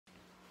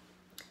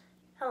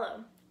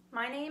Hello,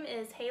 my name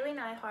is Halie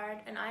Neyhard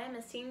and I am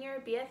a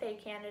senior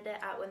BFA candidate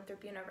at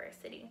Winthrop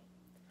University.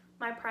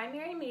 My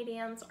primary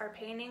mediums are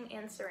painting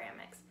and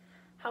ceramics.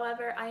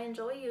 However, I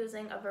enjoy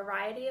using a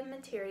variety of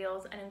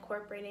materials and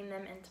incorporating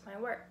them into my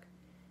work.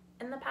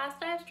 In the past,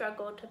 I have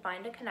struggled to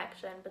find a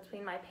connection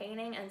between my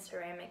painting and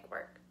ceramic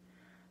work.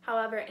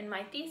 However, in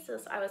my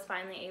thesis, I was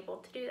finally able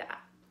to do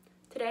that.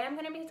 Today, I'm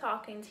going to be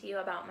talking to you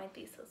about my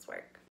thesis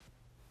work.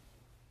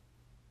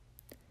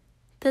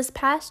 This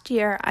past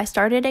year, I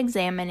started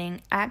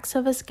examining acts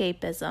of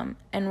escapism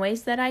and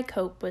ways that I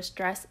cope with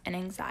stress and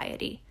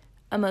anxiety,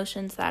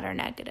 emotions that are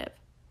negative.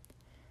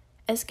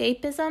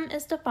 Escapism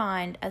is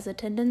defined as a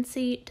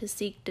tendency to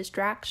seek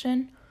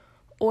distraction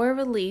or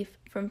relief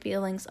from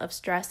feelings of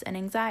stress and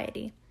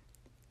anxiety.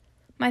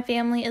 My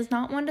family is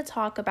not one to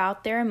talk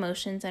about their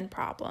emotions and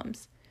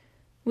problems.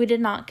 We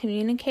did not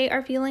communicate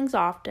our feelings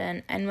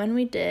often, and when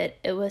we did,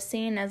 it was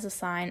seen as a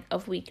sign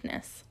of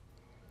weakness.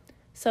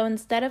 So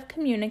instead of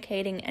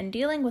communicating and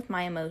dealing with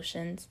my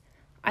emotions,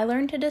 I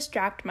learned to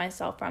distract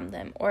myself from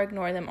them or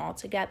ignore them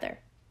altogether.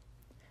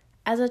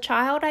 As a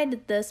child, I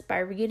did this by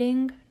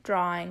reading,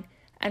 drawing,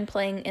 and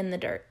playing in the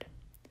dirt.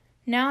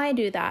 Now I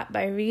do that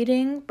by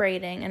reading,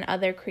 braiding, and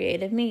other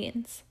creative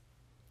means.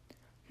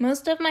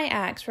 Most of my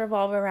acts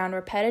revolve around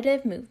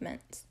repetitive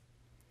movements.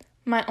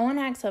 My own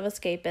acts of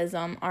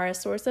escapism are a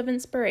source of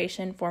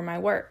inspiration for my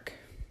work.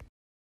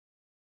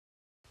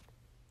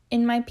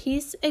 In my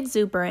piece,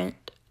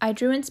 Exuberant, I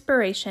drew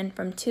inspiration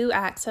from two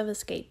acts of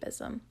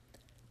escapism,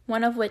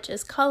 one of which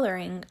is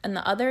coloring and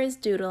the other is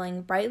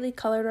doodling brightly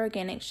colored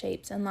organic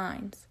shapes and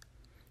lines.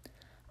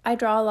 I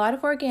draw a lot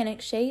of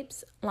organic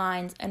shapes,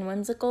 lines, and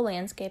whimsical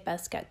landscape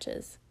as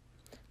sketches.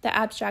 The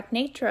abstract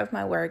nature of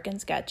my work and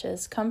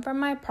sketches come from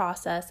my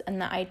process and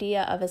the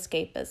idea of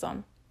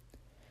escapism.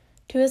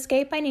 To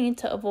escape, I need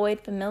to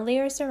avoid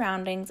familiar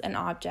surroundings and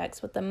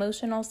objects with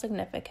emotional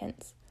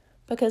significance,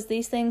 because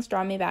these things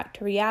draw me back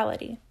to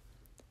reality.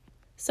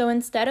 So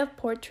instead of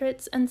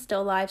portraits and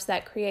still lifes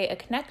that create a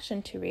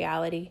connection to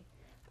reality,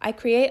 I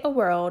create a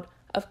world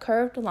of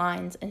curved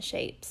lines and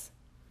shapes.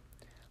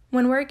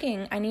 When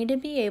working, I need to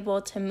be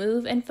able to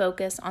move and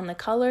focus on the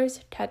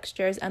colors,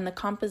 textures, and the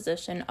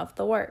composition of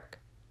the work.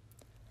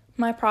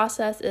 My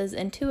process is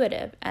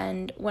intuitive,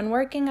 and when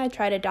working, I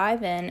try to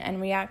dive in and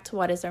react to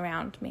what is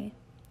around me.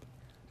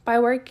 By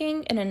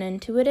working in an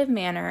intuitive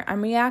manner,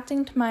 I'm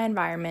reacting to my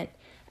environment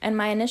and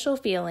my initial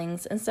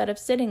feelings instead of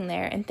sitting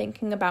there and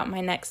thinking about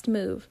my next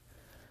move,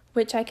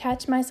 which I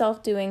catch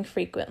myself doing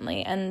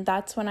frequently, and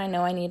that's when I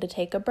know I need to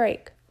take a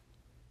break.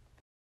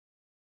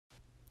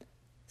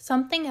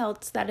 Something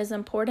else that is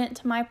important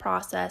to my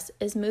process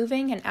is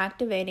moving and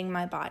activating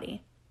my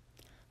body.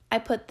 I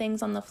put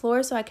things on the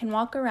floor so I can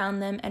walk around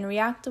them and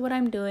react to what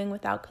I'm doing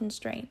without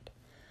constraint.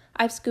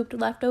 I've scooped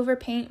leftover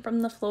paint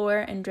from the floor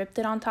and dripped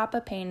it on top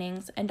of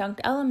paintings and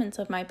dunked elements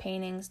of my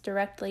paintings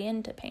directly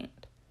into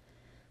paint.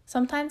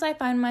 Sometimes I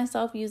find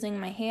myself using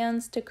my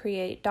hands to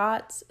create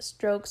dots,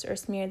 strokes, or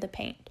smear the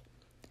paint.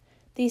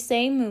 These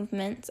same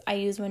movements I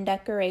use when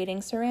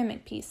decorating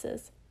ceramic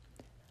pieces.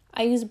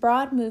 I use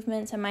broad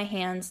movements in my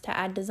hands to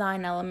add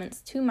design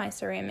elements to my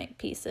ceramic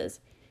pieces,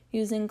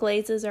 using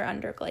glazes or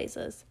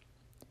underglazes.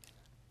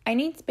 I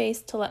need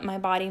space to let my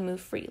body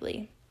move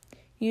freely.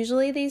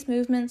 Usually these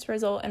movements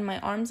result in my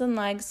arms and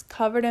legs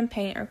covered in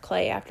paint or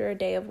clay after a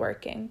day of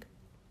working.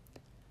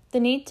 The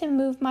need to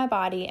move my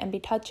body and be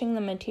touching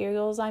the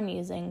materials I'm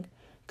using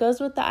goes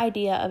with the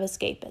idea of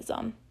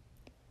escapism.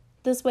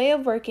 This way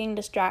of working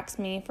distracts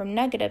me from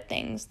negative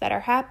things that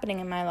are happening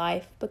in my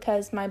life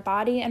because my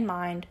body and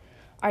mind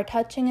are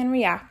touching and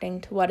reacting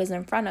to what is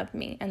in front of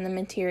me and the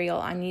material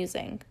I'm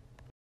using.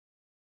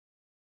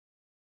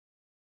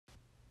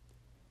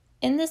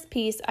 In this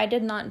piece, I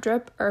did not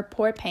drip or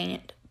pour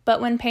paint,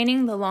 but when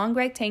painting the long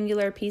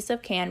rectangular piece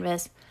of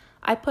canvas,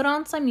 I put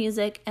on some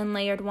music and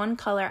layered one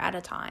color at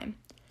a time,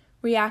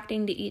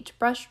 reacting to each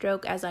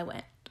brushstroke as I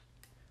went.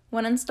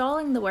 When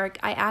installing the work,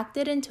 I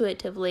acted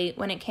intuitively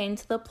when it came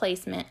to the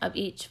placement of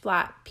each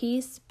flat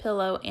piece,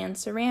 pillow, and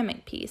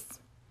ceramic piece.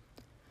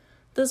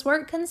 This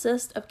work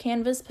consists of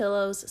canvas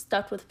pillows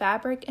stuffed with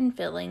fabric and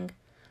filling,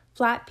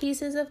 flat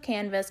pieces of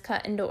canvas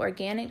cut into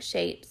organic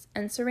shapes,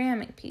 and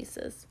ceramic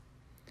pieces.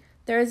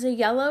 There is a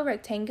yellow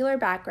rectangular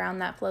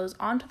background that flows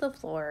onto the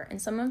floor,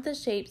 and some of the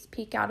shapes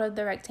peek out of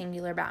the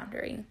rectangular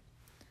boundary.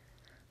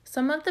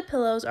 Some of the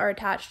pillows are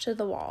attached to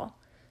the wall,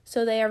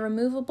 so they are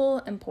removable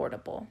and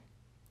portable.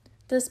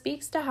 This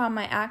speaks to how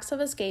my acts of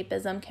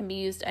escapism can be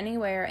used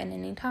anywhere and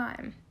any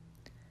time.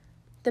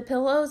 The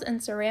pillows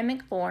in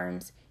ceramic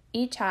forms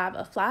each have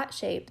a flat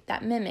shape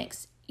that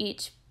mimics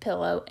each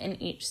pillow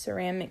in each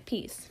ceramic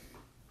piece.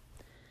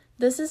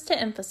 This is to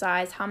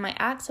emphasize how my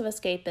acts of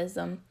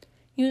escapism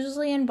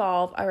usually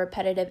involve a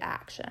repetitive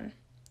action.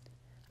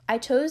 I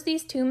chose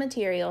these two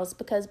materials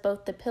because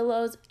both the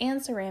pillows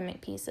and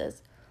ceramic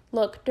pieces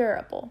look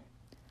durable.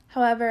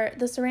 However,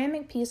 the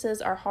ceramic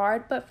pieces are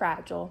hard but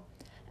fragile,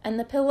 and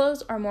the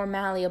pillows are more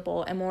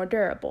malleable and more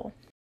durable.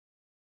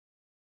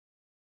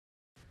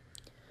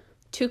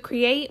 To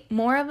create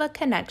more of a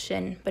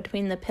connection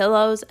between the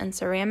pillows and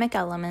ceramic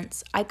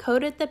elements, I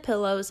coated the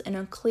pillows in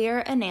a clear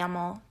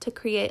enamel to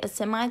create a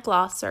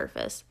semi-gloss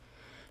surface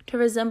to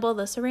resemble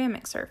the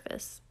ceramic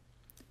surface.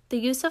 The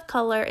use of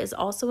color is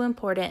also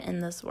important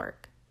in this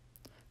work.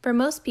 For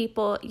most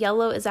people,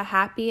 yellow is a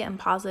happy and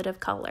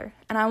positive color,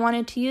 and I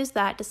wanted to use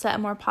that to set a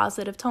more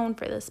positive tone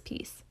for this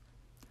piece.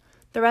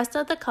 The rest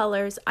of the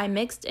colors I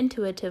mixed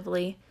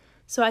intuitively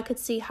so I could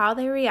see how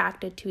they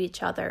reacted to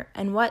each other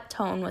and what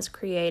tone was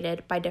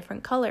created by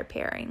different color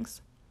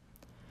pairings.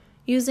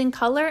 Using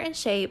color and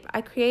shape,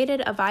 I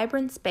created a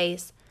vibrant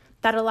space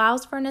that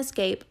allows for an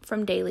escape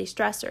from daily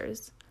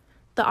stressors.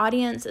 The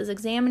audience is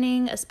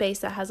examining a space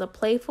that has a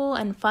playful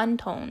and fun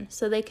tone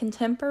so they can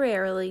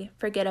temporarily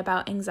forget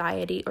about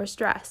anxiety or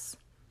stress.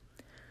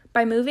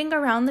 By moving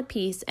around the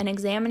piece and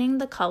examining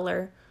the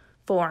color,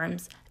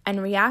 forms,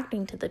 and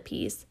reacting to the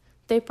piece,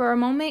 they for a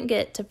moment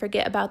get to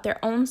forget about their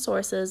own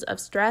sources of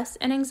stress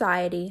and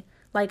anxiety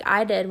like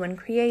I did when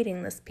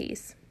creating this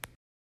piece.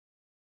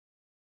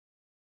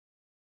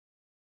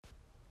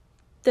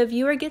 The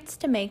viewer gets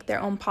to make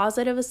their own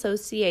positive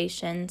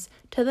associations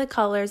to the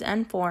colors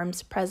and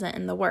forms present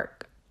in the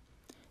work.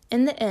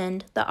 In the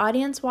end, the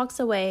audience walks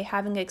away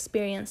having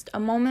experienced a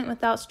moment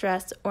without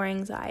stress or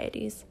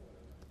anxieties.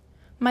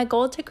 My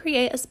goal to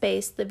create a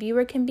space the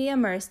viewer can be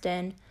immersed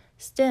in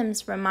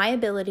stems from my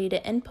ability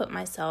to input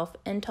myself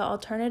into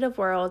alternative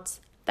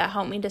worlds that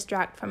help me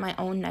distract from my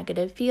own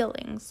negative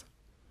feelings.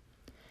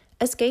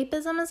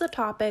 Escapism is a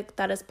topic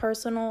that is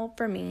personal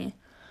for me,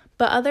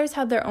 but others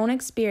have their own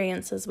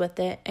experiences with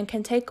it and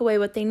can take away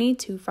what they need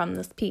to from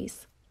this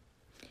piece.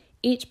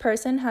 Each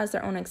person has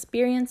their own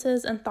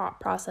experiences and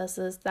thought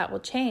processes that will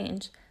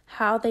change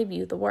how they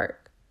view the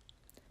work.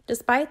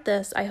 Despite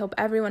this, I hope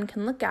everyone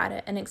can look at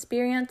it and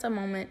experience a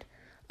moment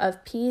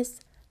of peace,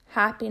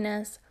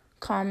 happiness,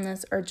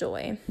 calmness, or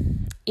joy,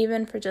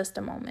 even for just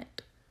a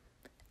moment.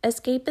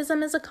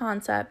 Escapism is a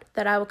concept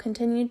that I will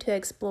continue to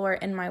explore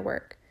in my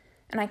work,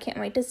 and I can't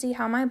wait to see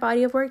how my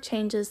body of work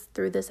changes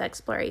through this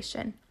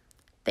exploration.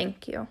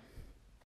 Thank you.